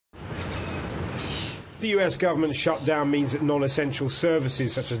The US government shutdown means that non-essential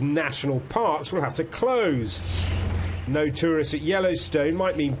services such as national parks will have to close. No tourists at Yellowstone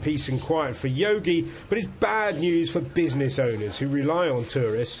might mean peace and quiet for Yogi, but it's bad news for business owners who rely on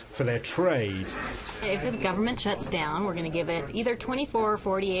tourists for their trade. If the government shuts down, we're going to give it either 24 or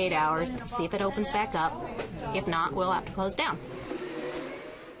 48 hours to see if it opens back up. If not, we'll have to close down.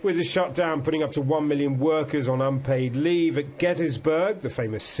 With the shutdown putting up to 1 million workers on unpaid leave at Gettysburg, the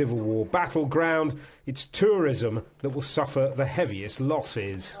famous Civil War battleground, it's tourism that will suffer the heaviest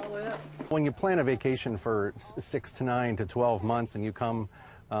losses. When you plan a vacation for 6 to 9 to 12 months and you come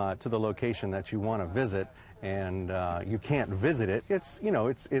to the location that you want to visit and you can't visit it, it's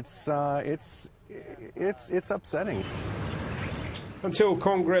upsetting. Until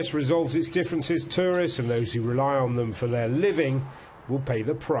Congress resolves its differences, tourists and those who rely on them for their living will pay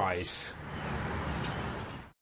the price.